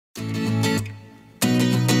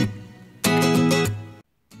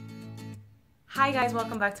Hi guys,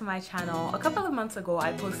 welcome back to my channel. A couple of months ago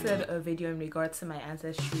I posted a video in regards to my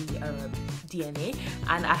ancestry DNA,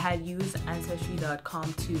 and I had used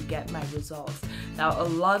ancestry.com to get my results. Now a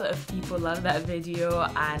lot of people loved that video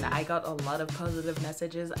and I got a lot of positive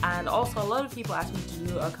messages, and also a lot of people asked me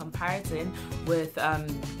to do a comparison with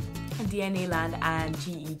DNALAND and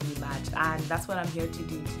Gedmatch, and that's what I'm here to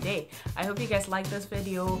do today. I hope you guys like this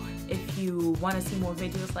video. If you want to see more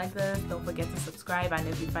videos like this, don't forget to subscribe, and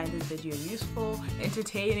if you find this video useful,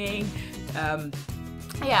 entertaining,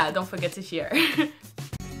 yeah, don't forget to share.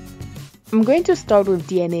 I'm going to start with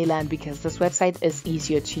DNALAND because this website is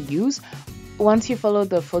easier to use. Once you follow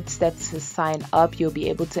the footsteps to sign up, you'll be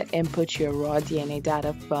able to input your raw DNA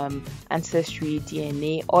data from Ancestry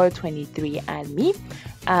DNA or 23andMe,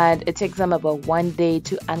 and it takes them about 1 day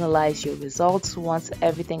to analyze your results. Once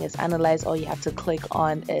everything is analyzed, all you have to click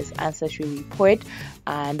on is Ancestry Report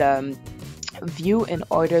and view in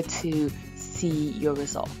order to see your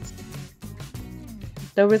results.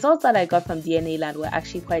 The results that I got from DNALAND were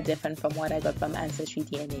actually quite different from what I got from Ancestry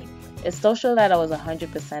DNA. It still showed that I was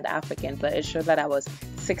 100% African, but it showed that I was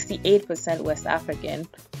 68% West African,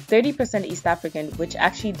 30% East African, which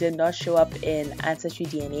actually did not show up in Ancestry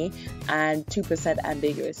DNA, and 2%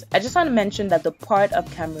 ambiguous. I just want to mention that the part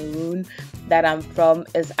of Cameroon that I'm from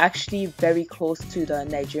is actually very close to the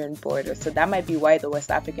Nigerian border, so that might be why the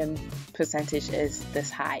West African percentage is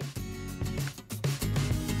this high.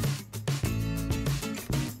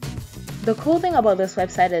 The cool thing about this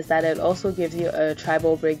website is that it also gives you a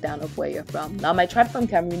tribal breakdown of where you're from. Now, my tribe from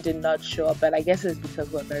Cameroon did not show up, but I guess it's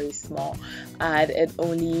because we're very small and it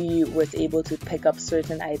only was able to pick up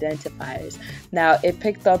certain identifiers. Now, it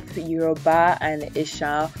picked up Yoruba and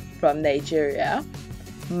Isha from Nigeria,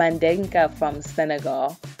 Mandenka from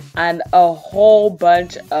Senegal, and a whole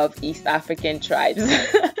bunch of East African tribes.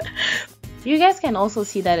 You guys can also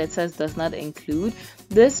see that it says does not include.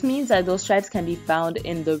 This means that those tribes can be found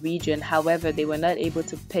in the region, however, they were not able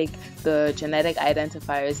to pick the genetic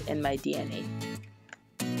identifiers in my DNA.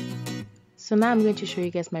 So now I'm going to show you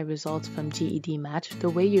guys my results from Gedmatch. The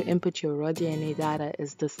way you input your raw DNA data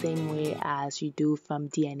is the same way as you do from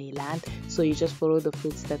DNALAND, so you just follow the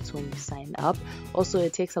footsteps when you sign up. Also,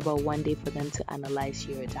 it takes about 1 day for them to analyze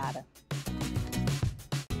your data.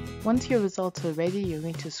 Once your results are ready, you're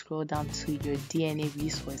going to scroll down to your DNA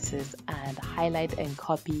resources and highlight and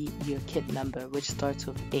copy your kit number, which starts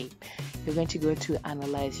with A. You're going to go to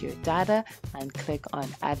analyze your data and click on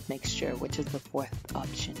add mixture, which is the fourth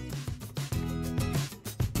option.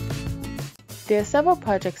 There are several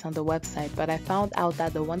projects on the website, but I found out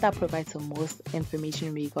that the one that provides the most information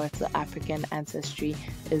in regards to African ancestry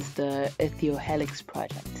is the Ethiohelix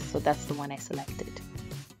project, so that's the one I selected.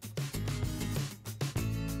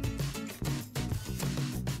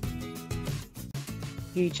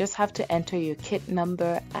 You just have to enter your kit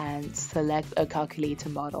number and select a calculator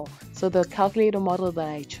model. So the calculator model that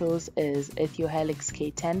I chose is Ethiohelix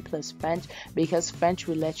K10 plus French, because French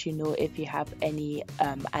will let you know if you have any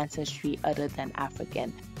ancestry other than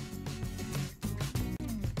African.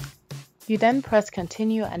 You then press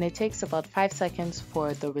continue and it takes about 5 seconds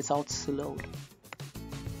for the results to load.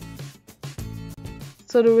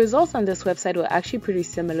 So the results on this website were actually pretty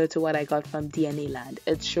similar to what I got from DNALAND.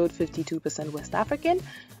 It showed 52% West African,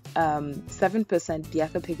 7%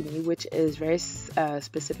 Biafra Pygmy, which is very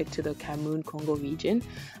specific to the Cameroon-Congo region,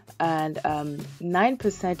 and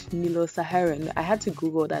 9% Nilo-Saharan. I had to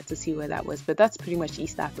Google that to see where that was, but that's pretty much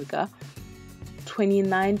East Africa.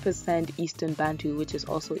 29% Eastern Bantu, which is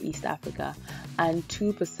also East Africa, and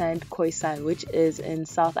 2% Khoisan, which is in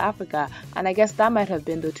South Africa. And I guess that might have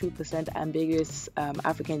been the 2% ambiguous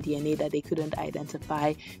African DNA that they couldn't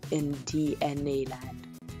identify in DNALAND.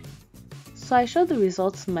 So I showed the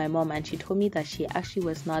results to my mom and she told me that she actually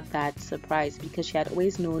was not that surprised because she had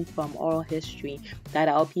always known from oral history that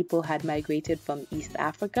our people had migrated from East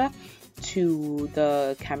Africa to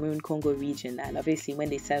the Cameroon-Congo region, and obviously when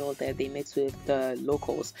they settled there they mixed with the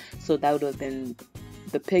locals, so that would have been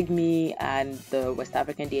the Pygmy and the West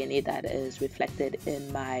African DNA that is reflected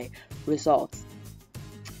in my results.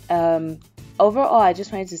 Overall, I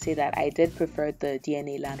just wanted to say that I did prefer the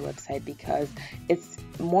DNALAND website because it's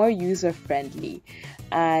more user-friendly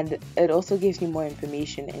and it also gives you more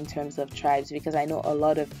information in terms of tribes, because I know a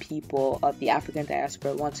lot of people of the African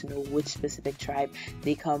diaspora want to know which specific tribe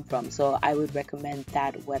they come from, so I would recommend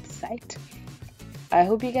that website. I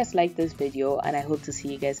hope you guys liked this video and I hope to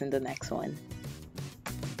see you guys in the next one.